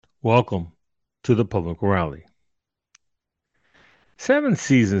Welcome to the Public Rally. 7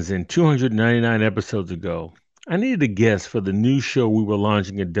 seasons and 299 episodes ago, I needed a guest for the new show we were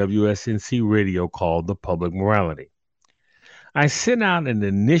launching at WSNC Radio called The Public Morality. I sent out an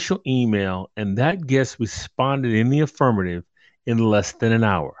initial email, and that guest responded in the affirmative in less than an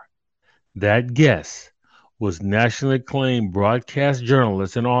hour. That guest was nationally acclaimed broadcast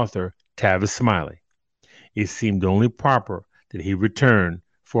journalist and author Tavis Smiley. It seemed only proper that he return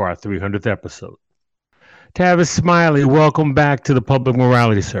for our 300th episode. Tavis Smiley, welcome back to the Public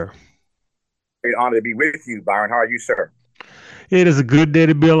Morality, sir. Great honor to be with you, Byron. How are you, sir? It is a good day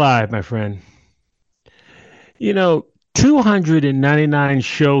to be alive, my friend. You know, 299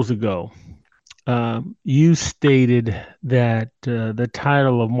 shows ago, you stated that the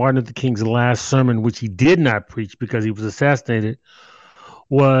title of Martin Luther King's last sermon, which he did not preach because he was assassinated,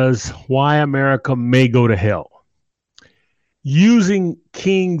 was Why America May Go to Hell. Using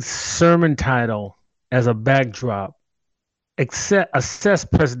King's sermon title as a backdrop, assess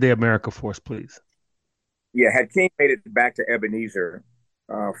present day America for us, please. Yeah, had King made it back to Ebenezer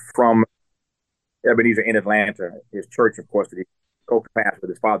from Ebenezer in Atlanta, his church, of course, that he co-passed with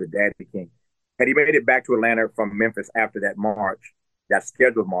his father, Daddy King. Had he made it back to Atlanta from Memphis after that march, that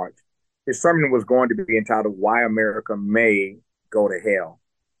scheduled march, his sermon was going to be entitled Why America May Go to Hell.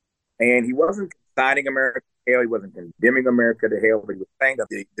 And he wasn't consigning America to hell, he wasn't condemning America to hell, but he was saying that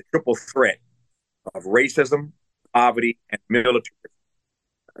the triple threat of racism, poverty, and militarism,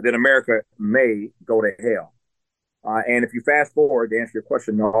 that America may go to hell. And if you fast forward to answer your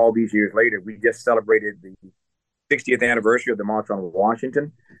question, all these years later, we just celebrated the 60th anniversary of the March on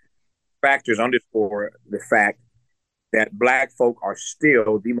Washington. Factors underscore the fact that Black folk are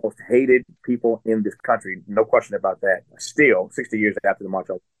still the most hated people in this country. No question about that. Still, 60 years after the March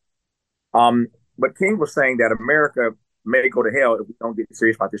on. But King was saying that America may go to hell if we don't get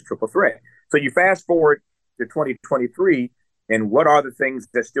serious about this triple threat. So you fast forward to 2023, and what are the things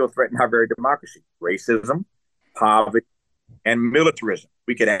that still threaten our very democracy? Racism, poverty, and militarism.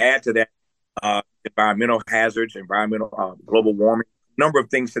 We could add to that environmental hazards, global warming, a number of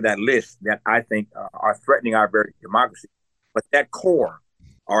things to that list that I think are threatening our very democracy. But that core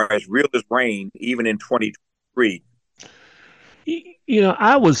are as real as rain, even in 2023. You know,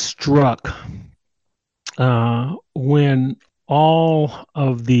 I was struck when all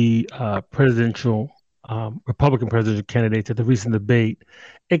of the Republican presidential candidates at the recent debate,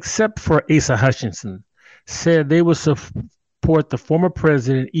 except for Asa Hutchinson, said they would support the former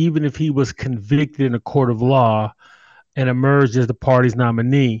president even if he was convicted in a court of law and emerged as the party's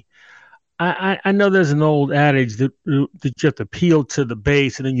nominee. I know there's an old adage that you have to appeal to the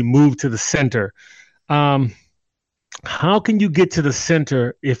base and then you move to the center. How can you get to the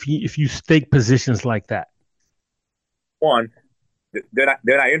center if you stake positions like that? One, they're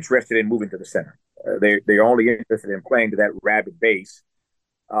not interested in moving to the center. They're only interested in playing to that rabid base.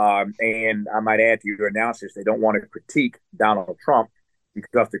 And I might add to your analysis, they don't want to critique Donald Trump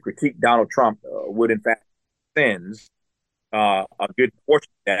because to critique Donald Trump would, in fact, sends a good portion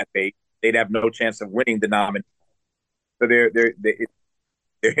of that base. They'd have no chance of winning the nomination. So they're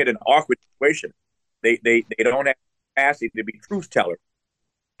in an awkward situation. They don't have capacity to be truth tellers,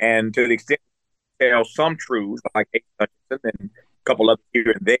 and to the extent they tell some truths, like Hutchinson and a couple others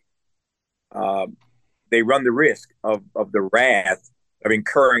here and there, they run the risk of the wrath of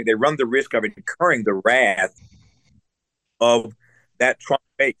incurring. They run the risk of incurring the wrath of that Trump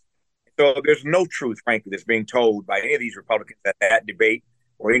base. So there's no truth, frankly, that's being told by any of these Republicans at that debate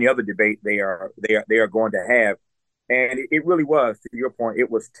or any other debate they are going to have. And it really was, to your point,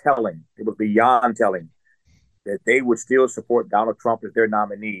 it was telling. It was beyond telling that they would still support Donald Trump as their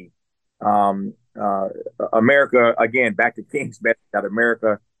nominee. America, again, back to King's message that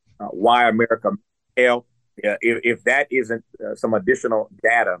America, why America hell. If that isn't some additional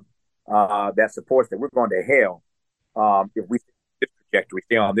data that supports that we're going to hell, if we this trajectory,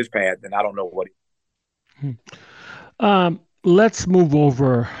 stay on this path, then I don't know what it is. Let's move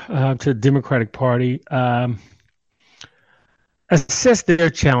over to the Democratic Party. Assess their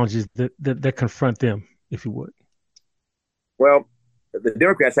challenges that confront them, if you would. Well, the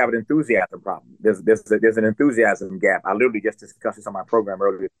Democrats have an enthusiasm problem. There's an enthusiasm gap. I literally just discussed this on my program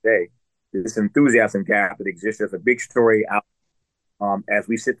earlier today. This enthusiasm gap that exists. There's a big story out as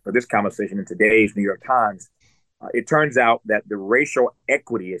we sit for this conversation in today's New York Times. It turns out that the racial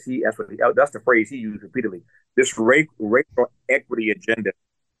equity, that's the phrase he used repeatedly, this racial equity agenda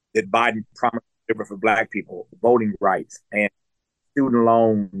that Biden promised to deliver for Black people, voting rights and student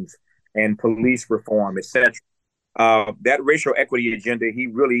loans and police reform, etc. That racial equity agenda he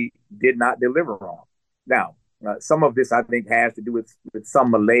really did not deliver on. Now, Some of this, I think, has to do with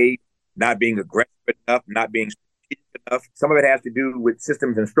some malaise, not being aggressive enough, not being strategic enough. Some of it has to do with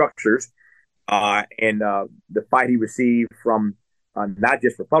systems and structures, and the fight he received from not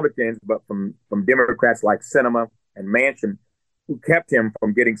just Republicans, but from Democrats like Sinema and Manchin, who kept him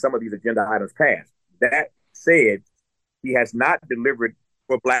from getting some of these agenda items passed. That said, he has not delivered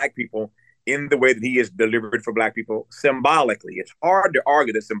for Black people in the way that he has delivered for Black people symbolically. It's hard to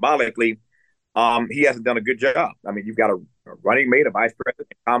argue that symbolically he hasn't done a good job. I mean, you've got a running mate, a vice president,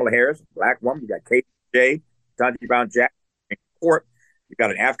 Kamala Harris, a Black woman. You got KJ, Sanjay Brown Jackson in court. You've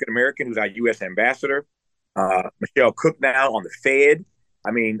got an African American who's our U.S. ambassador. Michelle Cook now on the Fed.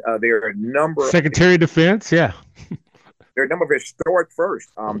 I mean, there are a number. Secretary of Defense, yeah. There are a number of historic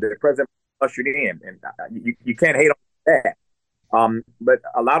firsts that the president ushered in, and you can't hate on that. But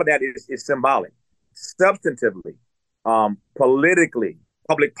a lot of that is symbolic. Substantively, politically,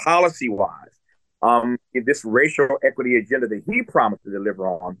 public policy wise, this racial equity agenda that he promised to deliver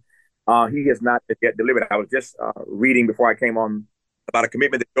on, he has not yet delivered. I was just reading before I came on about a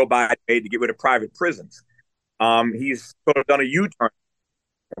commitment that Joe Biden made to get rid of private prisons. He's sort of done a U-turn.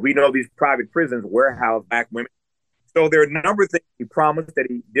 We know these private prisons warehouse Black women. So there are a number of things he promised that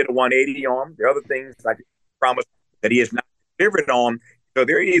he did a 180 on. There are other things like he promised that he has not delivered on. So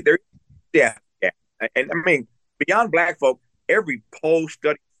yeah. And I mean, beyond Black folk, every poll,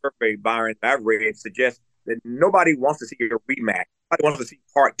 study, survey, Byron, that I've read suggests that nobody wants to see a rematch. Nobody wants to see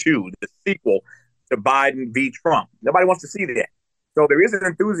part two, the sequel to Biden v. Trump. Nobody wants to see that. So there is an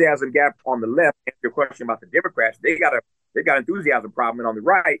enthusiasm gap on the left. And your question about the Democrats, they got enthusiasm problem. And on the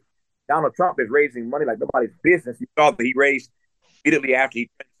right, Donald Trump is raising money like nobody's business. You saw that he raised immediately after he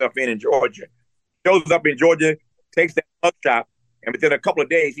turned stuff in Georgia. Shows up in Georgia, takes that mugshot, and within a couple of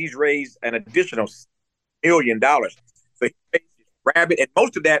days, he's raised an additional $1 million. So he raised rabbit, and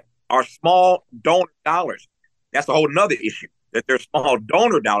most of that are small donor dollars. That's a whole nother issue, that they're small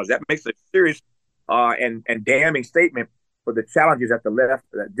donor dollars. That makes a serious and damning statement for the challenges that the left,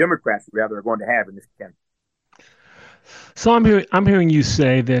 Democrats rather, are going to have in this campaign. So I'm hearing you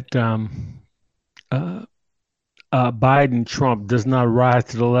say that Biden Trump does not rise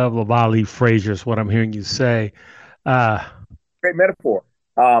to the level of Ali Frazier. Is what I'm hearing you say. Great metaphor.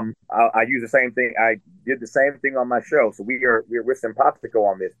 I use the same thing. I did the same thing on my show. So we're simpatico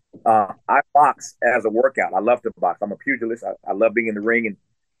on this. I box as a workout. I love to box. I'm a pugilist. I love being in the ring, and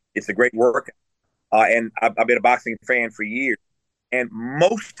it's a great workout. And I've been a boxing fan for years. And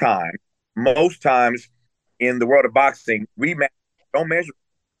most times in the world of boxing, rematch don't measure.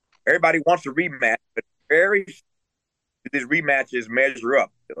 Everybody wants a rematch, but very these rematches measure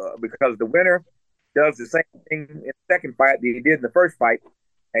up because the winner does the same thing in the second fight that he did in the first fight.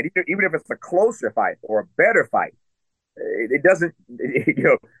 And even if it's a closer fight or a better fight, it doesn't,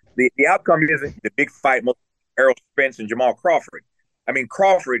 the outcome isn't the big fight, Errol Spence and Jamal Crawford. I mean,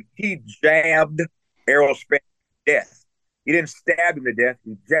 Crawford, he jabbed Errol Spence to death. He didn't stab him to death,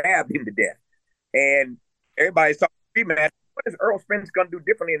 he jabbed him to death. And everybody's talking rematch. What is Errol Spence going to do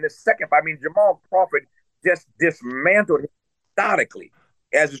differently in this second fight? I mean, Jamal Crawford just dismantled him methodically.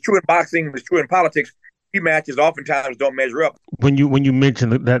 As is true in boxing, it's true in politics. Rematches oftentimes don't measure up. When you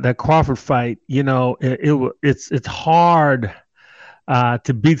mentioned that Crawford fight, it's hard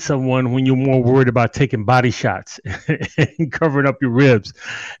to beat someone when you're more worried about taking body shots and covering up your ribs.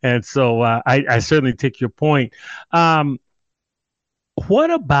 And so I certainly take your point.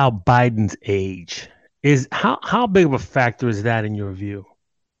 What about Biden's age? How big of a factor is that in your view?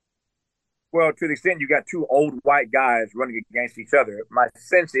 Well, to the extent you got two old white guys running against each other, my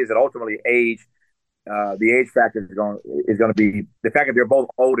sense is that ultimately age, the age factor is going to be the fact that they're both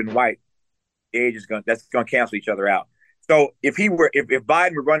old and white. Age is going to cancel each other out. So if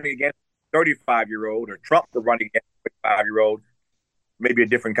Biden were running against a 35-year-old or Trump were running against a 35-year-old, maybe a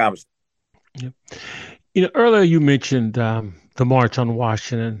different conversation. Yeah. Earlier you mentioned the March on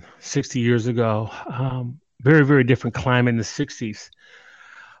Washington 60 years ago. Very, very different climate in the 60s.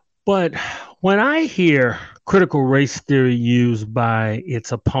 But when I hear critical race theory used by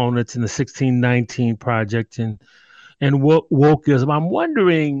its opponents in the 1619 Project and wokeism, I'm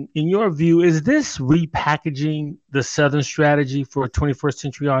wondering, in your view, is this repackaging the Southern strategy for a 21st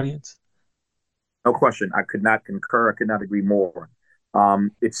century audience? No question. I could not concur. I could not agree more.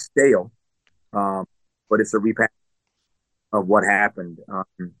 It's stale, but it's a repackaging of what happened.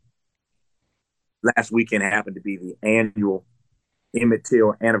 Last weekend happened to be the annual Emmett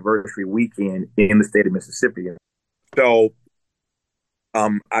Till anniversary weekend in the state of Mississippi. So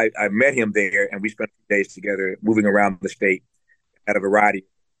I met him there, and we spent a few days together moving around the state at a variety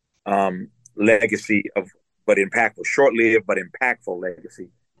of legacy of, but impactful, short-lived but impactful legacy.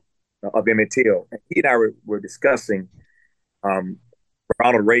 of Emmett Till. And he and I were discussing um,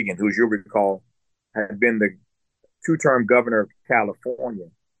 Ronald Reagan, who, as you'll recall, had been the two-term governor of California,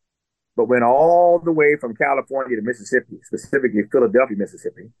 but went all the way from California to Mississippi, specifically Philadelphia,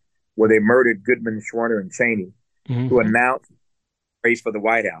 Mississippi, where they murdered Goodman, Schwerner, and Cheney to Mm-hmm. announce the race for the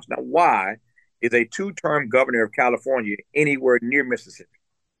White House. Now, why is a two-term governor of California anywhere near Mississippi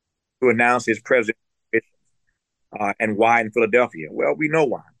to announce his presidential and why in Philadelphia? Well, we know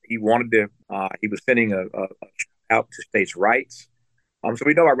why. He wanted to. He was sending a out to states' rights. So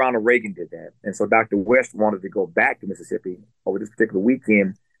we know why Ronald Reagan did that, and so Dr. West wanted to go back to Mississippi over this particular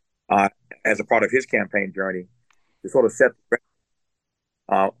weekend uh, as a part of his campaign journey to sort of set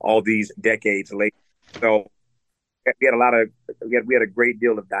all these decades later. So we had a lot of we had a great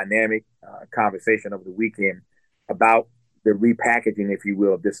deal of dynamic conversation over the weekend about the repackaging, if you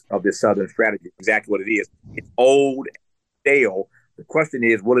will, of this Southern strategy. Exactly what it is. It's old, stale. The question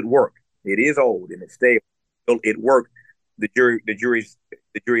is, will it work? It is old and it's stale. Will it work? The jury's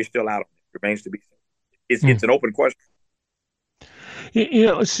still out. It remains to be seen. It's an open question.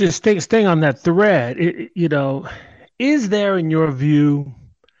 It's just staying on that thread. Is there, in your view,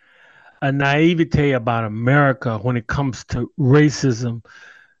 a naivete about America when it comes to racism?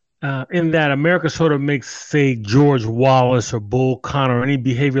 In that America sort of makes, say, George Wallace or Bull Connor or any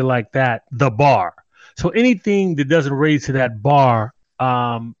behavior like that the bar. So anything that doesn't raise to that bar,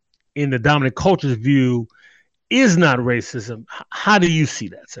 in the dominant culture's view, is not racism. How do you see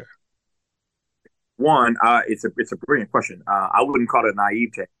that, sir? One, it's a brilliant question. I wouldn't call it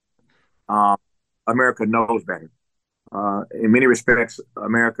naivete. Um, America knows better. In many respects,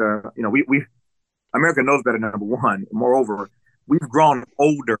 America, we America knows better. Number one. Moreover, we've grown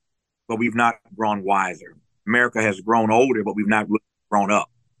older, but we've not grown wiser. America has grown older, but we've not really grown up.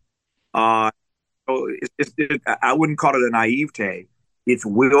 Uh, so I wouldn't call it a naivete. It's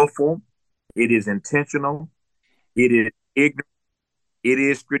willful. It is intentional. It is ignorant. It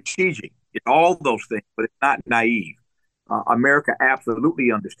is strategic. It's all those things, but it's not naive. America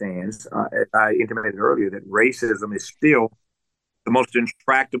absolutely understands, as I intimated earlier, that racism is still the most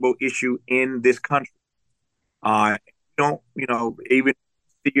intractable issue in this country. Uh, don't, even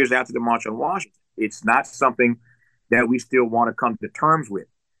years after the March on Washington, it's not something that we still want to come to terms with.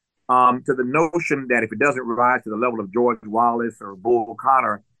 To the notion that if it doesn't rise to the level of George Wallace or Bull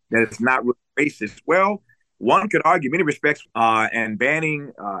Connor, that it's not really racist. Well, one could argue, in many respects, and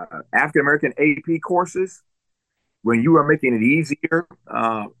banning African American AP courses when you are making it easier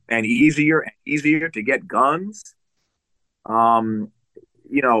and easier and easier to get guns. Um,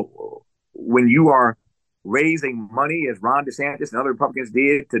 when you are raising money, as Ron DeSantis and other Republicans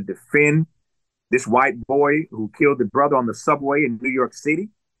did, to defend this white boy who killed the brother on the subway in New York City,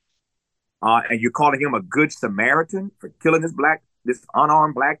 and you're calling him a good Samaritan for killing this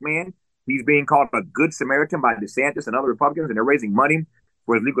unarmed black man. He's being called a good Samaritan by DeSantis and other Republicans, and they're raising money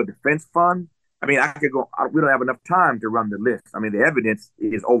for his legal defense fund. I mean, I could go. We don't have enough time to run the list. I mean, the evidence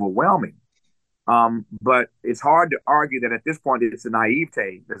is overwhelming. But it's hard to argue that at this point it's a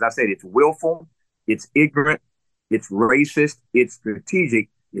naivete. As I said, it's willful, it's ignorant, it's racist, it's strategic,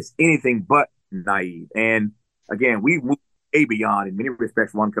 it's anything but naive. And again, we moved way beyond, in many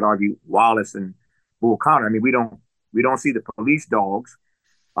respects, one could argue, Wallace and Bull Connor. I mean, we don't see the police dogs,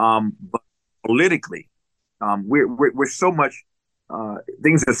 but politically, we're so much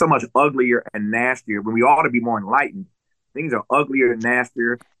things are so much uglier and nastier when we ought to be more enlightened. Things are uglier and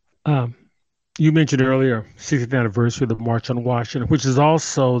nastier. Um, you mentioned earlier 60th anniversary of the March on Washington, which is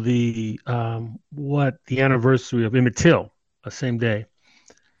also the anniversary of Emmett Till, the same day.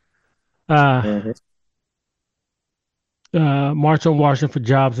 Uh, Mm-hmm. March on Washington for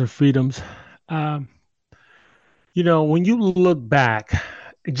Jobs and Freedoms. Um, when you look back,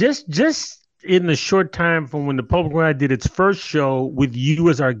 just in the short time from when the Public Ride did its first show with you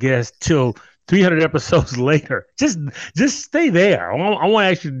as our guest till 300 episodes later, just stay there. I want to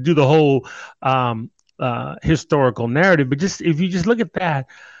actually do the whole historical narrative, but just if you just look at that,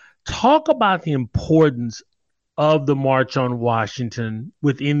 talk about the importance of the March on Washington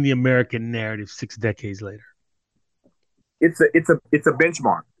within the American narrative 6 decades later. It's a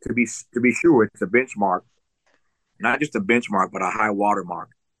benchmark to be sure. It's a benchmark, not just a benchmark, but a high watermark.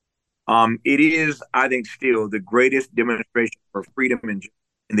 It is, I think, still the greatest demonstration for freedom in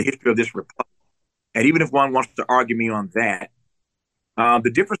the history of this republic. And even if one wants to argue me on that,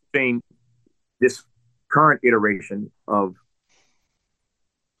 the difference between this current iteration of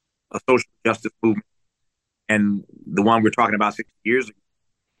a social justice movement and the one we're talking about 60 years ago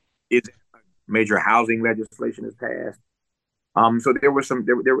is major housing legislation has passed. So there was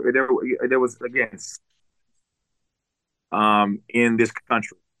there was again in this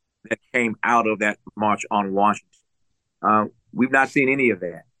country. that came out of that March on Washington. We've not seen any of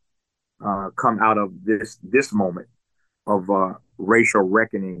that come out of this moment of racial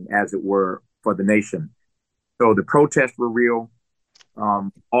reckoning, as it were, for the nation. So the protests were real.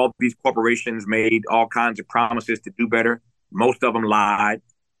 All these corporations made all kinds of promises to do better. Most of them lied.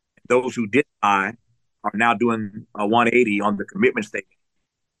 Those who did lie are now doing a 180 on the commitment statement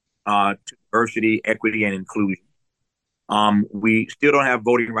to diversity, equity, and inclusion. We still don't have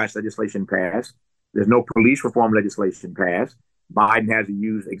voting rights legislation passed. There's no police reform legislation passed. Biden has to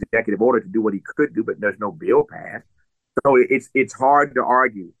use executive order to do what he could do, but there's no bill passed. So it's hard to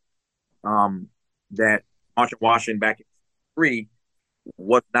argue that March on Washington back in '3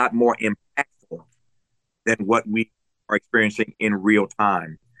 was not more impactful than what we are experiencing in real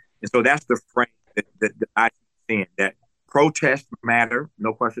time. And so that's the frame that I see, that protests matter,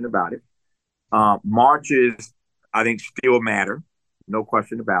 no question about it. Marches, I think, still matter, no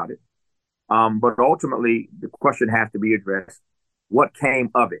question about it. But ultimately, the question has to be addressed: what came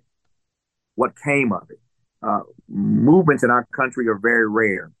of it? What came of it? Movements in our country are very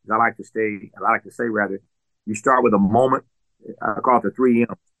rare. I like to say rather, you start with a moment. I call it the 3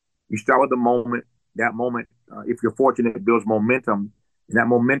 M's. You start with a moment. That moment, if you're fortunate, it builds momentum, and that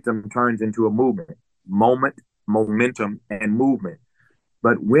momentum turns into a movement. Moment, momentum, and movement.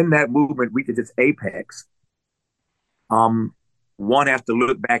 But when that movement reaches its apex, one has to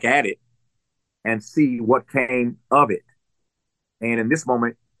look back at it and see what came of it. And in this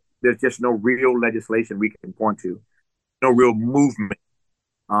moment, there's just no real legislation we can point to, no real movement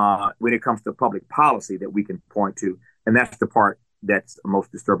when it comes to public policy that we can point to. And that's the part that's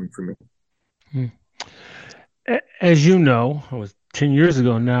most disturbing for me. As you know, it was 10 years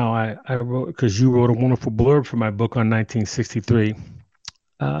ago now, I wrote, because you wrote a wonderful blurb for my book on 1963.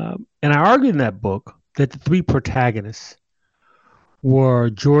 And I argued in that book that the three protagonists were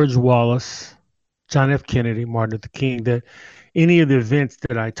George Wallace, John F. Kennedy, Martin Luther King, that any of the events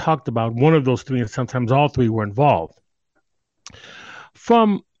that I talked about, one of those three, and sometimes all three, were involved.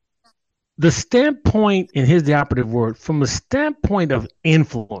 From the standpoint, and here's the operative word, from the standpoint of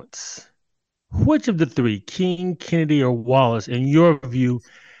influence, which of the three, King, Kennedy, or Wallace, in your view,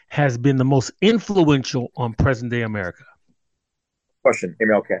 has been the most influential on present-day America? Question,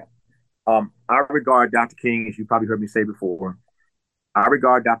 MLK. I regard Dr. King, as you probably heard me say before, I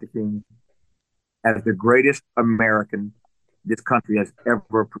regard Dr. King as the greatest American this country has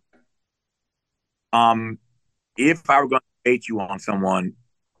ever produced. If I were going to debate you on someone,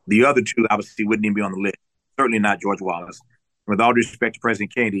 the other two obviously wouldn't even be on the list. Certainly not George Wallace. With all due respect to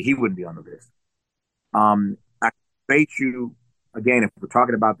President Kennedy, he wouldn't be on the list. I could debate you, again, if we're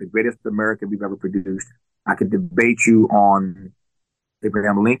talking about the greatest American we've ever produced, I could debate you on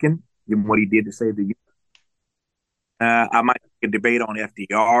Abraham Lincoln, given what he did to save the Union. I might make a debate on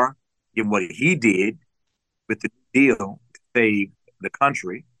FDR, given what he did with the deal to save the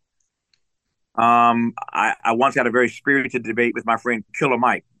country. I once had a very spirited debate with my friend Killer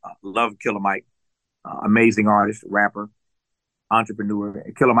Mike. Love Killer Mike, amazing artist, rapper, entrepreneur.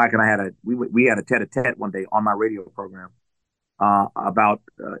 Killer Mike and I had we had a tete-a-tete one day on my radio program about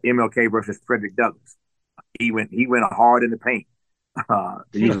MLK versus Frederick Douglass. He went hard in the paint.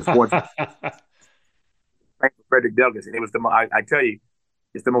 He was a sports Frederick Douglass, and it was I tell you,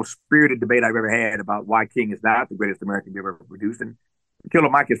 it's the most spirited debate I've ever had about why King is not the greatest American we've ever produced. And Killer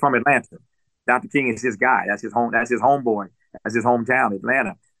Mike is from Atlanta. Dr. King is his guy. That's his home. That's his homeboy. That's his hometown,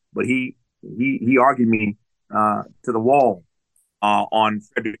 Atlanta. But he argued me to the wall on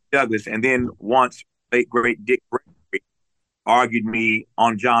Frederick Douglass, and then once late great Dick Gregory argued me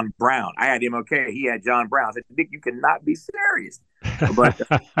on John Brown. I had MLK. He had John Brown. I said, Dick, you cannot be serious. But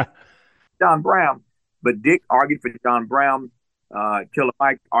John Brown. But Dick argued for John Brown. Killer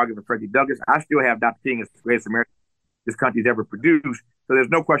Mike argued for Frederick Douglass. I still have Dr. King as the greatest American this country's ever produced. So there's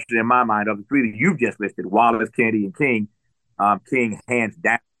no question in my mind of the three that you've just listed, Wallace, Kennedy, and King. King hands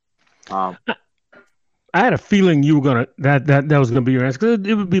down. I had a feeling you were gonna that was gonna be your answer, because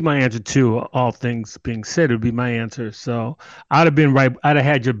it would be my answer too. All things being said, it would be my answer. So I'd have been right. I'd have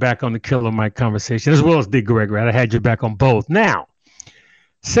had your back on the Killer Mike conversation, as well as Dick Gregory. I'd have had your back on both. Now,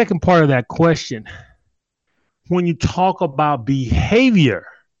 second part of that question: when you talk about behavior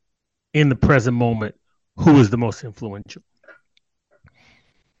in the present moment, who is the most influential?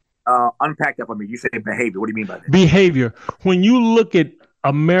 Unpack that for me. You say behavior. What do you mean by that? Behavior. When you look at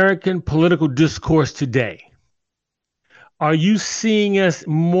American political discourse today, are you seeing us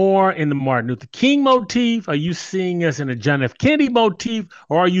more in the Martin Luther King motif? Are you seeing us in a John F. Kennedy motif?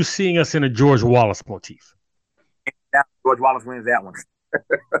 Or are you seeing us in a George Wallace motif? George Wallace wins that one.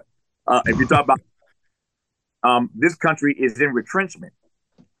 If you talk about this country is in retrenchment.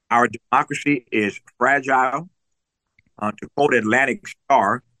 Our democracy is fragile. To quote Atlantic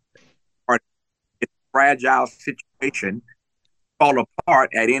Star, it's a fragile situation, fall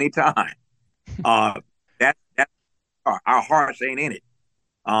apart at any time. Uh, that's our hearts ain't in it.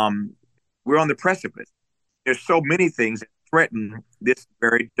 Um, we're on the precipice. There's so many things that threaten this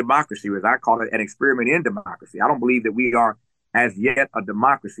very democracy, as I call it, an experiment in democracy. I don't believe that we are as yet a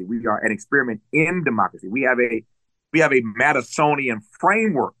democracy. We are an experiment in democracy. We have a Madisonian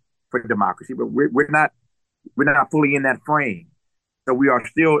framework for democracy, but we're not fully in that frame. So we are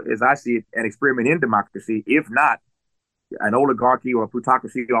still, as I see it, an experiment in democracy, if not an oligarchy or a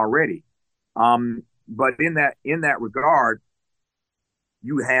plutocracy already. But in that regard,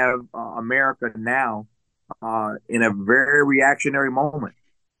 you have America now in a very reactionary moment.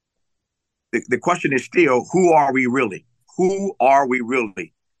 The question is still, who are we really? Who are we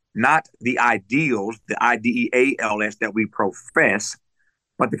really? Not the ideals, the IDEALS that we profess,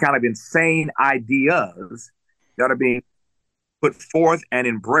 but the kind of insane ideas that are being put forth and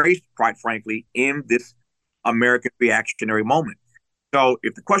embraced, quite frankly, in this American reactionary moment. So,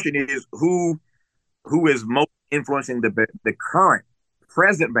 if the question is who is most influencing the current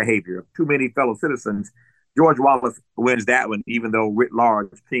present behavior of too many fellow citizens, George Wallace wins that one, even though writ large,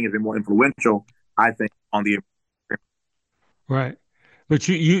 King has been more influential, I think, on the. Right. But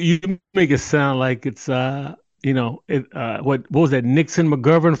you make it sound like it's what was that, Nixon,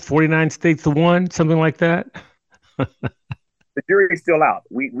 McGovern, 49 states to one, something like that. The jury is still out.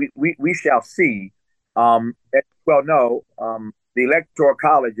 We shall see. Well, no, the electoral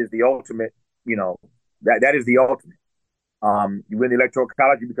college is the ultimate. You know that is the ultimate. You win the electoral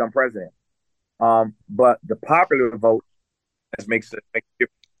college, you become president. But the popular vote makes a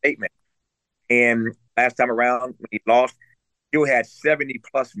different statement. And last time around, when he lost, you had 70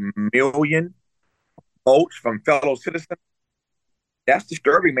 plus million votes from fellow citizens. That's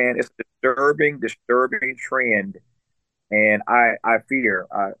disturbing, man. It's a disturbing trend. And I fear,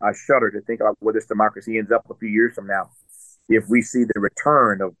 I shudder to think about where this democracy ends up a few years from now if we see the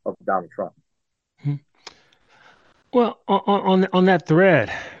return of Donald Trump. Hmm. Well, on that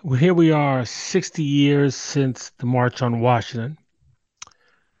thread, well, here we are, 60 years since the March on Washington,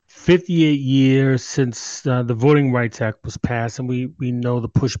 58 years since the Voting Rights Act was passed, and we know the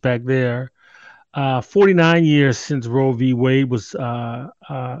pushback there. 49 years since Roe v. Wade was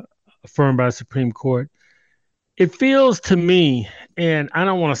affirmed by the Supreme Court. It feels to me, and I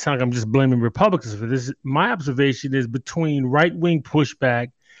don't want to sound like I'm just blaming Republicans for this. My observation is between right wing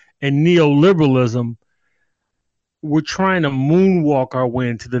pushback and neoliberalism, we're trying to moonwalk our way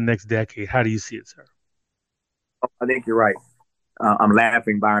into the next decade. How do you see it, sir? I think you're right. I'm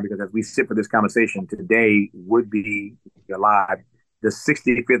laughing, Byron, because as we sit for this conversation, today would be alive the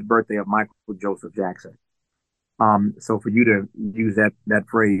 65th birthday of Michael Joseph Jackson. So for you to use that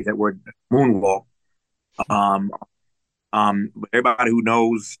phrase, that word moonwalk, um, everybody who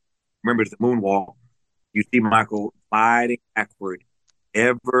knows remembers the moonwalk. You see Michael sliding backward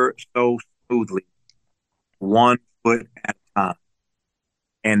ever so smoothly, one foot at a time,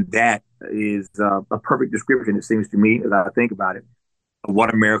 and that is a perfect description. It seems to me, as I think about it, of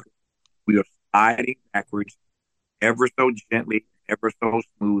what America. We are sliding backwards ever so gently, ever so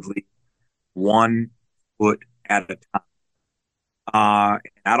smoothly, one foot at a time.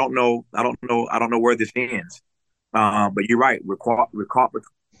 I don't know where this ends. But you're right. We're caught. We're caught with.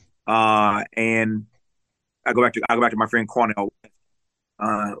 And I go back to my friend Cornell.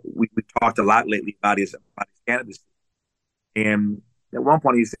 We talked a lot lately about his candidacy, and at one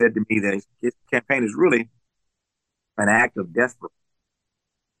point he said to me that his campaign is really an act of desperation.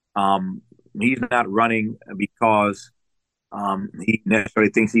 He's not running because he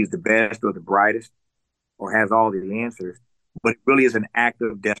necessarily thinks he's the best or the brightest or has all the answers, but it really is an act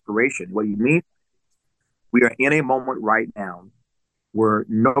of desperation. What he means, we are in a moment right now where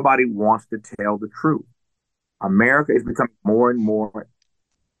nobody wants to tell the truth. America is becoming more and more.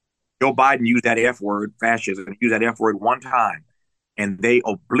 Joe Biden used that F word, fascism, and used that F word one time, and they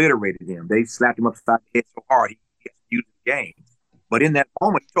obliterated him. They slapped him upside the head so hard he has to use the game. But in that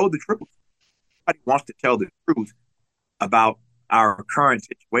moment, he told the truth. Nobody wants to tell the truth about our current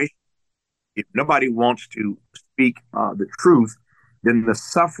situation. If nobody wants to speak the truth, then the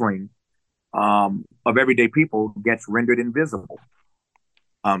suffering of everyday people gets rendered invisible.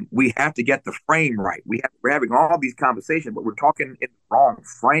 We have to get the frame right. We're having all these conversations, but we're talking in the wrong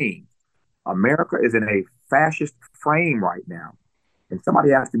frame. America is in a fascist frame right now, and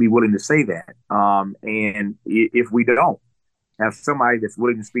somebody has to be willing to say that. And if we don't have somebody that's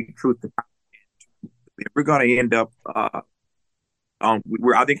willing to speak truth, we're going to end up.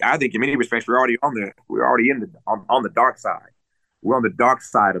 I think in many respects we're already in on the dark side. we're on the dark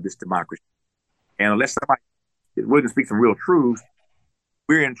side of this democracy. And unless somebody is willing to speak some real truths,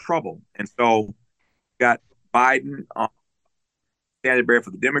 we're in trouble. And so we got Biden standing bearer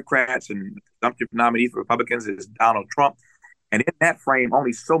for the Democrats, and the presumptive nominee for Republicans is Donald Trump. And in that frame,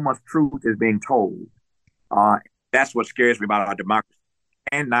 only so much truth is being told. Uh, that's what scares me about our democracy,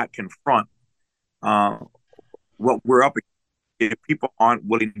 and not confront uh, what we're up against if people aren't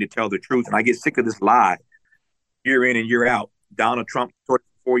willing to tell the truth. And I get sick of this lie year in and year out. Donald Trump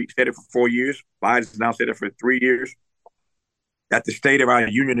said it for 4 years. Biden's now said it for 3 years. That the state of our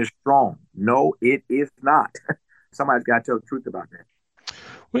union is strong. No, it is not. Somebody's got to tell the truth about that.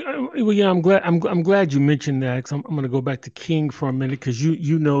 Well, yeah, I'm glad. I'm glad you mentioned that. 'Cause I'm going to go back to King for a minute because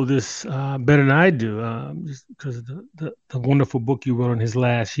you know this better than I do, just because of the wonderful book you wrote in his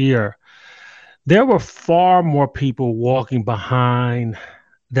last year. There were far more people walking behind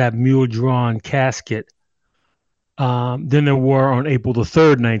that mule-drawn casket than there were on April the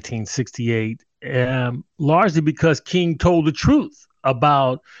 3rd, 1968, largely because King told the truth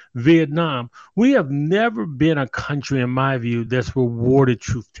about Vietnam. We have never been a country, in my view, that's rewarded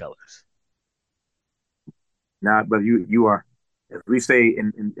truth tellers. Now, but you are, as we say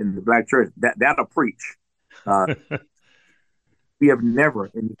in the black church, that'll preach. Uh, we have never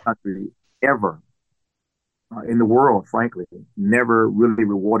in the country, ever in the world, frankly, never really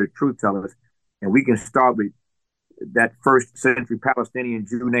rewarded truth tellers. And we can start with that first century Palestinian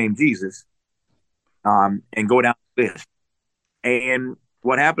Jew named Jesus, and go down the list. And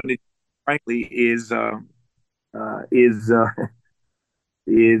what happened, frankly, is is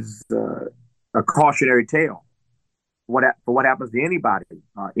a cautionary tale for what happens to anybody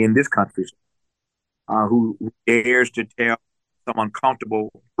in this country who dares to tell some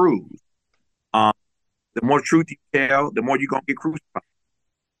uncomfortable truths. Um, the more truth you tell, the more you're gonna get crucified.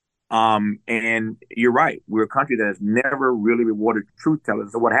 And you're right. We're a country that has never really rewarded truth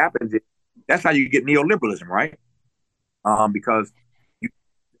tellers. So what happens is that's how you get neoliberalism, right? Because you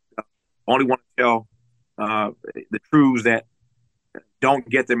only want to tell the truths that don't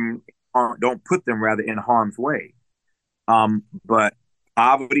get them, don't put them rather in harm's way. But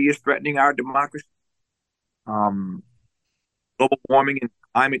poverty is threatening our democracy. Um, Global warming and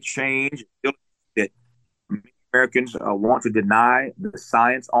climate change that many Americans want to deny the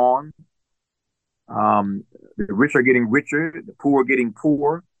science on. The rich are getting richer, the poor are getting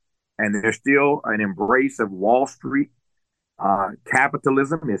poor, and there's still an embrace of Wall Street.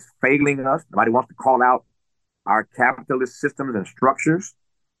 Capitalism is failing us. Nobody wants to call out our capitalist systems and structures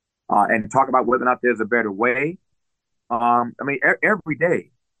and talk about whether or not there's a better way. I mean, every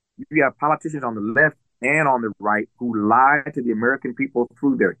day you have politicians on the left and on the right who lie to the American people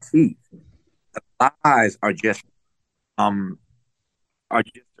through their teeth. The lies um are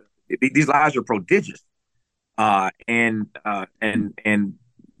just these lies are prodigious, and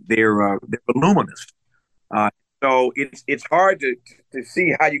they're voluminous. Uh, so it's hard to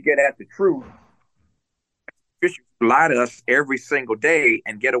see how you get at the truth. Officials lie to us every single day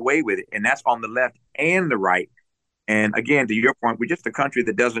and get away with it, and that's on the left and the right. And again, to your point, we're just a country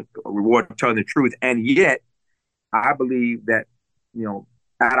that doesn't reward telling the truth. And yet, I believe that,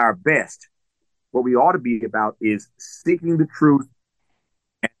 at our best, what we ought to be about is seeking the truth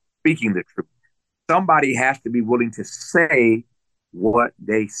and speaking the truth. Somebody has to be willing to say what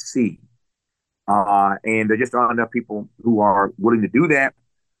they see. And there just aren't enough people who are willing to do that.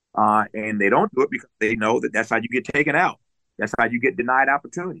 And they don't do it because they know that that's how you get taken out. That's how you get denied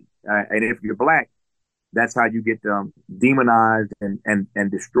opportunity. And if you're black, that's how you get demonized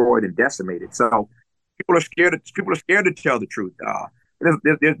and destroyed and decimated. So people are scared. People are scared to tell the truth.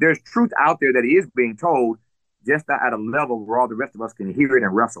 There's truth out there that is being told, just at a level where all the rest of us can hear it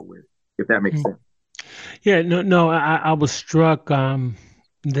and wrestle with it. If that makes sense. Yeah, no. I was struck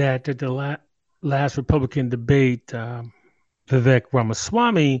that at the last Republican debate, Vivek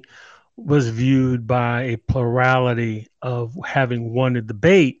Ramaswamy was viewed by a plurality of having won the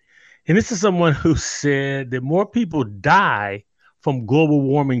debate. And this is someone who said that more people die from global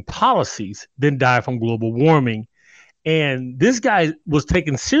warming policies than die from global warming. And this guy was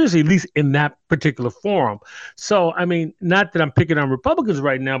taken seriously, at least in that particular forum. So, I mean, not that I'm picking on Republicans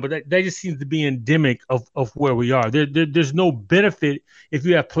right now, but that just seems to be endemic of where we are. There's no benefit if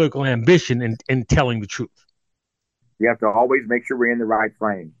you have political ambition in telling the truth. We have to always make sure we're in the right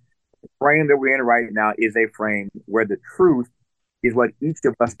frame. The frame that we're in right now is a frame where the truth is what each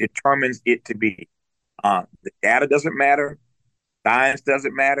of us determines it to be. The data doesn't matter. Science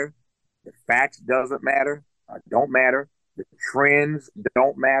doesn't matter. The facts doesn't matter. Don't matter. The trends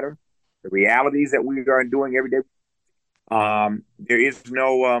don't matter. The realities that we are doing every day. There is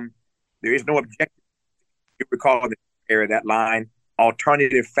no objective. You recall that area that line,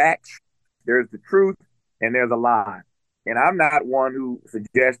 alternative facts. There's the truth and there's a lie. And I'm not one who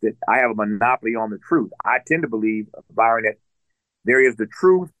suggests that I have a monopoly on the truth. I tend to believe, Byron, that there is the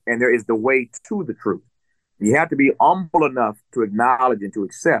truth and there is the way to the truth. You have to be humble enough to acknowledge and to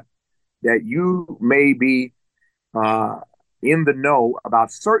accept that you may be uh, in the know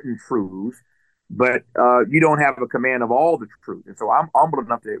about certain truths, but you don't have a command of all the truth. And so I'm humble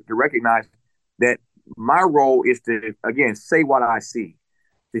enough to recognize that my role is to, again, say what I see,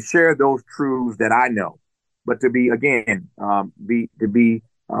 to share those truths that I know, but to be, again,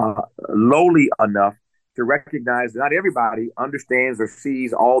 lowly enough to recognize that not everybody understands or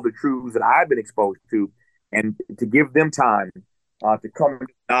sees all the truths that I've been exposed to, and to give them time to come to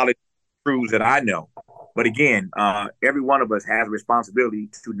knowledge truths that I know. But again, every one of us has a responsibility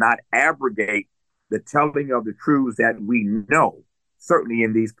to not abrogate the telling of the truths that we know, certainly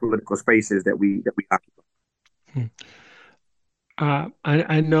in these political spaces that we occupy. Hmm.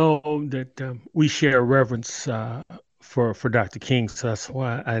 I know that we share reverence for Dr. King, so that's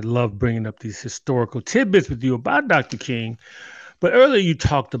why I love bringing up these historical tidbits with you about Dr. King. But earlier you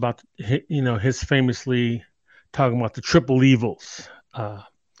talked about, his famously talking about the triple evils,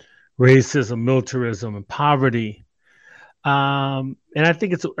 racism, militarism, and poverty. And I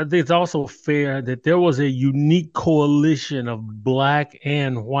think it's also fair that there was a unique coalition of black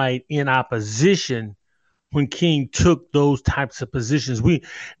and white in opposition when King took those types of positions. We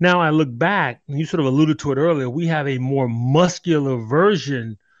Now I look back, and you sort of alluded to it earlier. We have a more muscular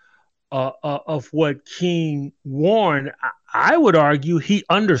version of what King warned. I would argue he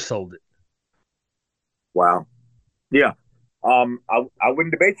undersold it. Wow. Yeah. I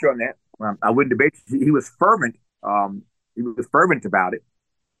wouldn't debate you on that. I wouldn't debate you. He was fervent. He was fervent about it.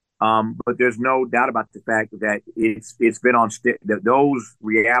 But there's no doubt about the fact that it's been on that those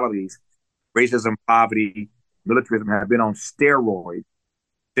realities, racism, poverty, militarism, have been on steroids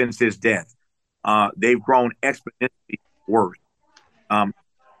since his death. They've grown exponentially worse. Um,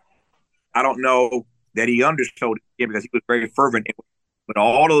 I don't know that he understood it because he was very fervent, but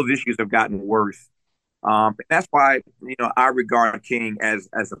all those issues have gotten worse. And that's why I regard King as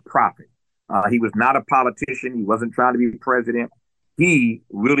a prophet. He was not a politician. He wasn't trying to be president. He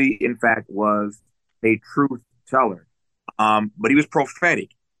really, in fact, was a truth teller. But he was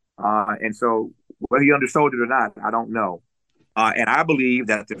prophetic. And so whether he understood it or not, I don't know. And I believe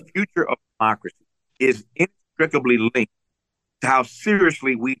that the future of democracy is inextricably linked to how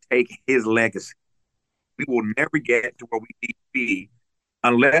seriously we take his legacy. We will never get to where we need to be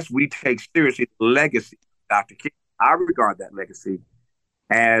unless we take seriously the legacy of Dr. King. I regard that legacy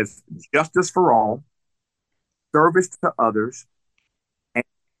as justice for all, service to others, and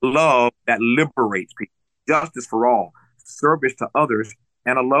love that liberates people. Justice for all, service to others,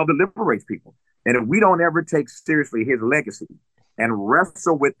 and a love that liberates people. And if we don't ever take seriously his legacy and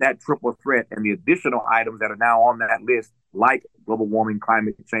wrestle with that triple threat and the additional items that are now on that list, like global warming,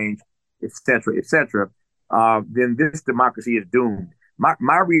 climate change, et cetera, then this democracy is doomed.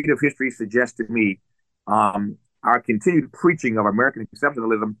 My read of history suggests to me our continued preaching of American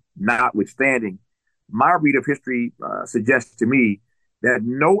exceptionalism notwithstanding, my read of history suggests to me that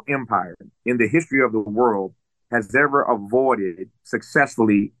no empire in the history of the world has ever avoided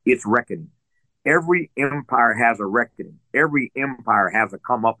successfully its reckoning. Every empire has a reckoning. Every empire has a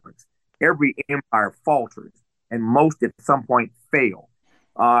comeuppance. Every empire falters, and most at some point fail.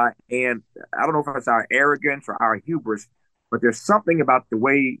 And I don't know if it's our arrogance or our hubris, but there's something about the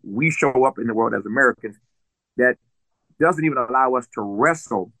way we show up in the world as Americans that doesn't even allow us to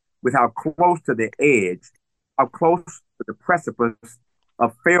wrestle with how close to the edge, how close to the precipice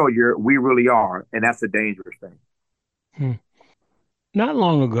of failure we really are. And that's a dangerous thing. Hmm. Not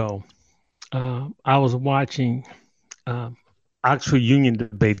long ago, I was watching Oxford Union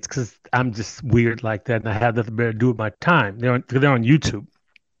debates because I'm just weird like that and I have nothing better to do with my time. They're on YouTube.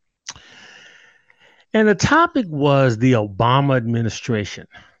 And the topic was the Obama administration.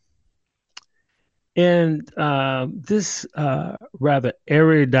 And this rather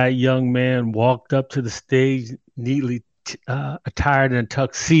erudite young man walked up to the stage, neatly attired in a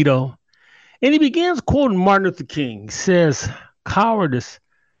tuxedo, and he begins quoting Martin Luther King. He says, "Cowardice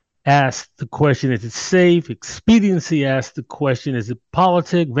asks the question, is it safe? Expediency asks the question, is it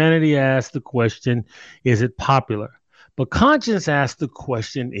politic? Vanity asks the question, is it popular? But conscience asks the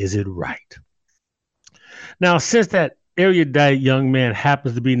question, is it right?" Now, since that erudite young man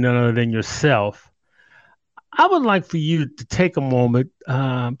happens to be none other than yourself, I would like for you to take a moment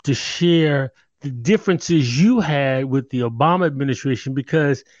to share the differences you had with the Obama administration,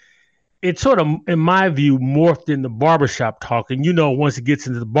 because it sort of, in my view, morphed into barbershop talk. And once it gets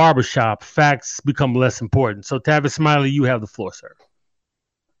into the barbershop, facts become less important. So, Tavis Smiley, you have the floor, sir.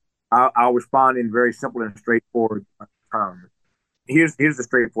 I'll respond in very simple and straightforward terms. Here's the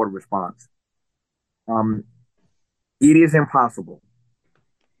straightforward response. Um, it is impossible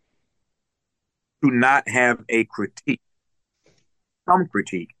to not have a critique, some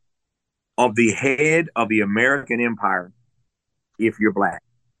critique, of the head of the American empire if you're black.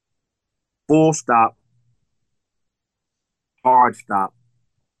 Full stop, hard stop,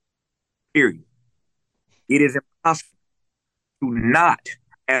 period. It is impossible to not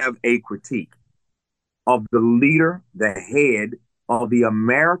have a critique of the leader, the head of the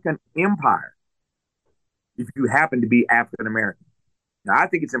American empire if you happen to be African American. Now, I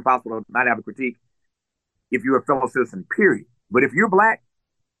think it's impossible to not have a critique if you're a fellow citizen, period. But if you're black,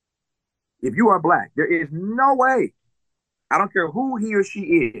 if you are black, there is no way, I don't care who he or she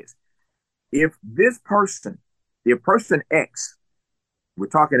is, if this person, if person X, we're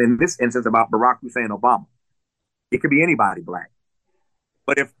talking in this instance about Barack Hussein Obama, it could be anybody black.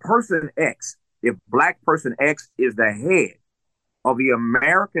 But if person X, if black person X is the head of the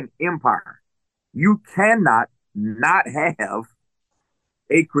American empire, you cannot not have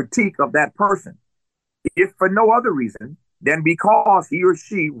a critique of that person, if for no other reason than because he or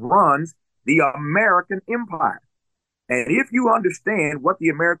she runs the American empire. And if you understand what the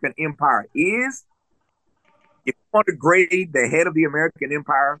American empire is, if you want to grade the head of the American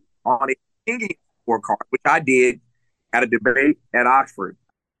empire on a English scorecard, which I did at a debate at Oxford,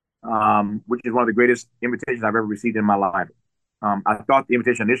 which is one of the greatest invitations I've ever received in my life. I thought the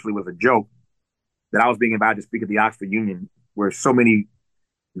invitation initially was a joke, that I was being invited to speak at the Oxford Union, where so many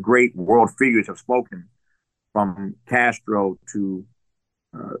great world figures have spoken, from Castro to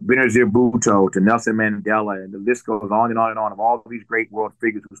Benazir Bhutto to Nelson Mandela, and the list goes on and on and on, of all of these great world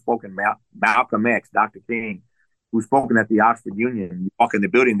figures who've spoken, Malcolm X, Dr. King, who's spoken at the Oxford Union. You walk in the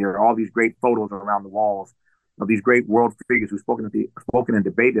building, there are all these great photos around the walls of these great world figures who've spoken and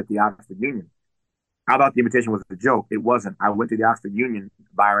debated at the Oxford Union. I thought the invitation was a joke. It wasn't. I went to the Oxford Union,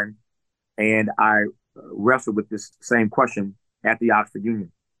 Byron, and I wrestled with this same question at the Oxford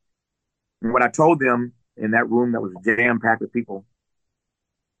Union. And what I told them in that room that was jam-packed with people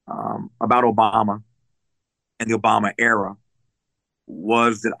about Obama and the Obama era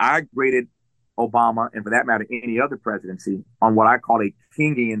was that I graded Obama, and for that matter, any other presidency, on what I call a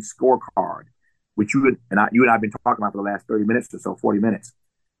Kingian scorecard, which you and I have been talking about for the last 30 minutes or so, 40 minutes.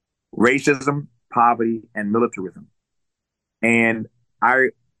 Racism, poverty, and militarism. And I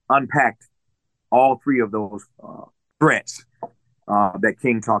unpacked all three of those threats that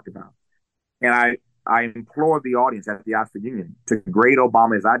King talked about. And I implored the audience at the Oxford Union to grade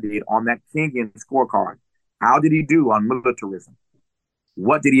Obama as I did on that Kingian scorecard. How did he do on militarism?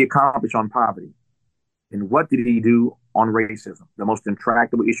 What did he accomplish on poverty? And what did he do on racism, the most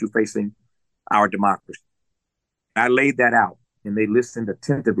intractable issue facing our democracy? I laid that out, and they listened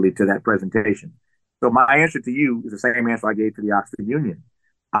attentively to that presentation. So my answer to you is the same answer I gave to the Oxford Union.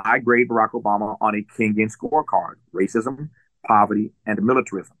 I grade Barack Obama on a Kingian scorecard: racism, poverty, and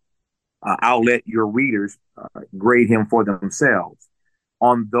militarism. I'll let your readers grade him for themselves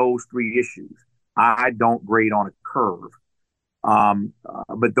on those three issues. I don't grade on a curve.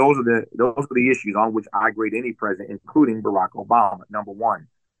 But those are the issues on which I grade any president, including Barack Obama. Number one.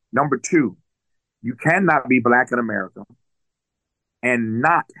 Number two, you cannot be black in America and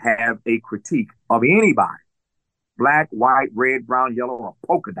not have a critique of anybody, black, white, red, brown, yellow, or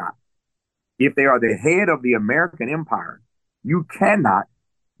polka dot. If they are the head of the American empire, you cannot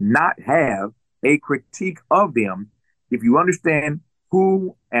not have a critique of them if you understand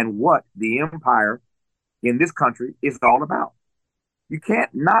who and what the empire in this country is all about. You can't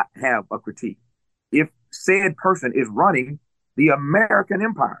not have a critique if said person is running the American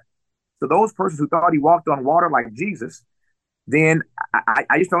empire. So those persons who thought he walked on water like Jesus, then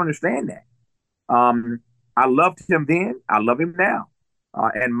I just don't understand that. I loved him then. I love him now.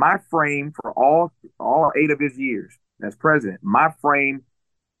 And my frame for all 8 of his years as president, my frame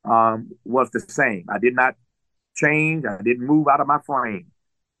was the same. I did not change. I didn't move out of my frame.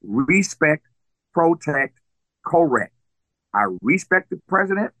 Respect, protect, correct. I respect the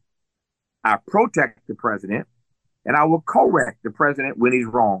president. I protect the president, and I will correct the president when he's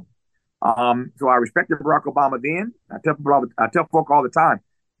wrong. So I respected Barack Obama then. I tell folk all the time,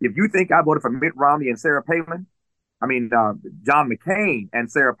 if you think I voted for Mitt Romney and Sarah Palin, John McCain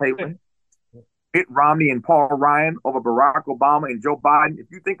and Sarah Palin, Mitt Romney and Paul Ryan over Barack Obama and Joe Biden, if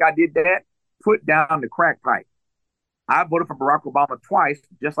you think I did that, put down the crack pipe. I voted for Barack Obama twice,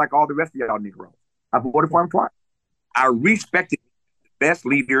 just like all the rest of y'all Negroes. I voted for him twice. I respected the best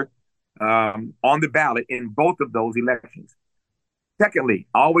leader on the ballot in both of those elections. Secondly,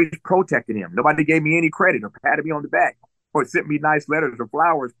 I always protected him. Nobody gave me any credit or patted me on the back or sent me nice letters or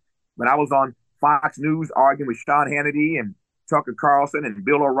flowers when I was on Fox News arguing with Sean Hannity and Tucker Carlson and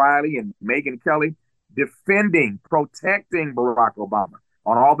Bill O'Reilly and Megyn Kelly, defending, protecting Barack Obama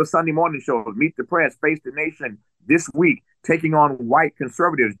on all the Sunday morning shows, Meet the Press, Face the Nation, This Week, taking on white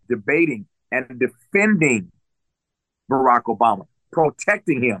conservatives, debating and defending Barack Obama,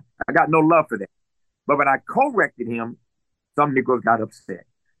 protecting him. I got no love for that. But when I corrected him, some Negroes got upset.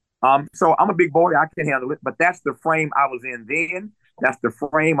 So I'm a big boy. I can handle it. But that's the frame I was in then. That's the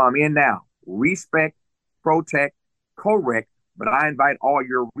frame I'm in now. Respect, protect, correct. But I invite all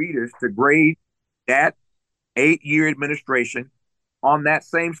your readers to grade that 8-year administration on that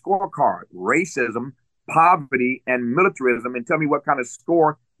same scorecard: racism, poverty, and militarism, and tell me what kind of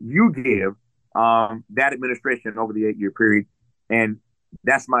score you give that administration over the 8-year period. And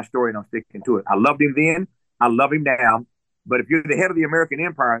that's my story, and I'm sticking to it. I loved him then. I love him now. But if you're the head of the American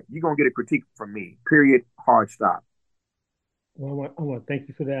empire, you're going to get a critique from me. Period. Hard stop. Well, I want to thank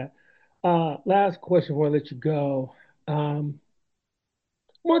you for that. Last question before I let you go. I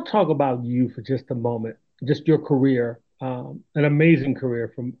want to talk about you for just a moment, just your career, an amazing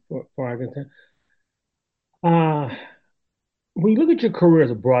career for Argentina. When you look at your career as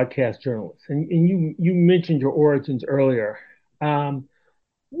a broadcast journalist, and you mentioned your origins earlier,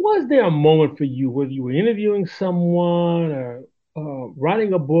 was there a moment for you, whether you were interviewing someone or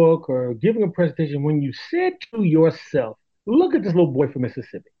writing a book or giving a presentation, when you said to yourself, look at this little boy from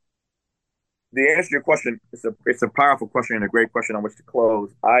Mississippi? The answer to your question, it's a powerful question and a great question on which to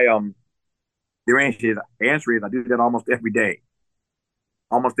close. The answer is I do that almost every day.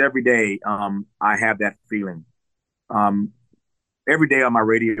 Almost every day, I have that feeling. Every day on my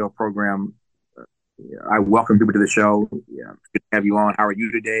radio program, I welcome people to the show. Yeah, good to have you on. How are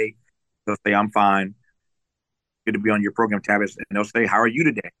you today? They'll say, I'm fine. Good to be on your program, Tavis. And they'll say, how are you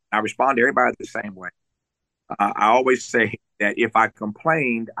today? I respond to everybody the same way. I always say that if I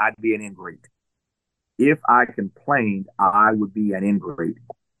complained, I'd be an ingrate. If I complained, I would be an ingrate.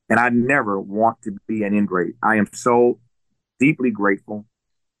 And I never want to be an ingrate. I am so deeply grateful.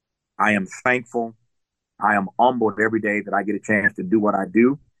 I am thankful. I am humbled every day that I get a chance to do what I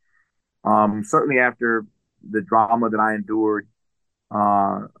do. Certainly after the drama that I endured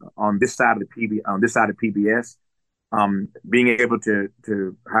on this side of PBS, being able to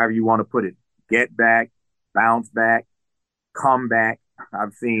however you want to put it, get back, bounce back, come back.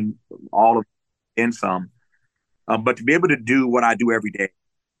 I've seen all of it and some, but to be able to do what I do every day,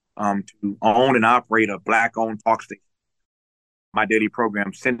 to own and operate a Black-owned talk station, my daily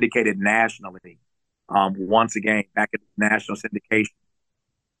program syndicated nationally, once again back at national syndication,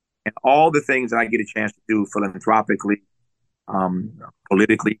 and all the things that I get a chance to do philanthropically,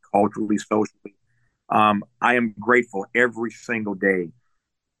 politically, culturally, socially. I am grateful every single day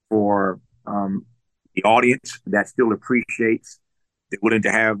for the audience that still appreciates, they're willing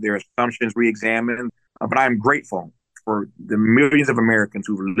to have their assumptions re-examined. But I'm grateful for the millions of Americans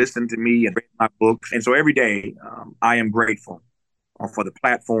who've listened to me and read my books. And so every day, I am grateful for the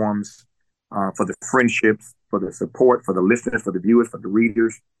platforms, for the friendships, for the support, for the listeners, for the viewers, for the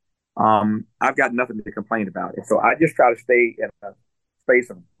readers. I've got nothing to complain about. And so I just try to stay in a space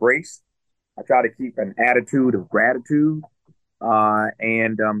of grace. I try to keep an attitude of gratitude.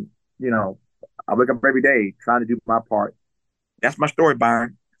 And I wake up every day trying to do my part. That's my story,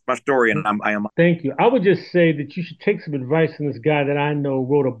 Byron. My story, and I am. Thank you. I would just say that you should take some advice from this guy that I know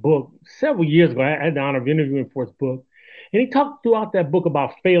wrote a book several years ago. I had the honor of interviewing for his book, and he talked throughout that book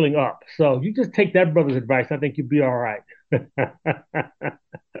about failing up. So you just take that brother's advice. I think you'll be all right.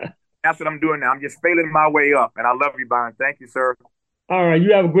 That's what I'm doing now. I'm just failing my way up, and I love you, Byron. Thank you, sir. All right.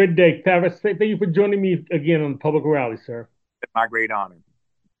 You have a great day, Tavis. Thank you for joining me again on the Public Rally, sir. It's my great honor.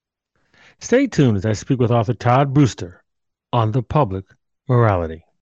 Stay tuned as I speak with author Todd Brewster on the Public Morality.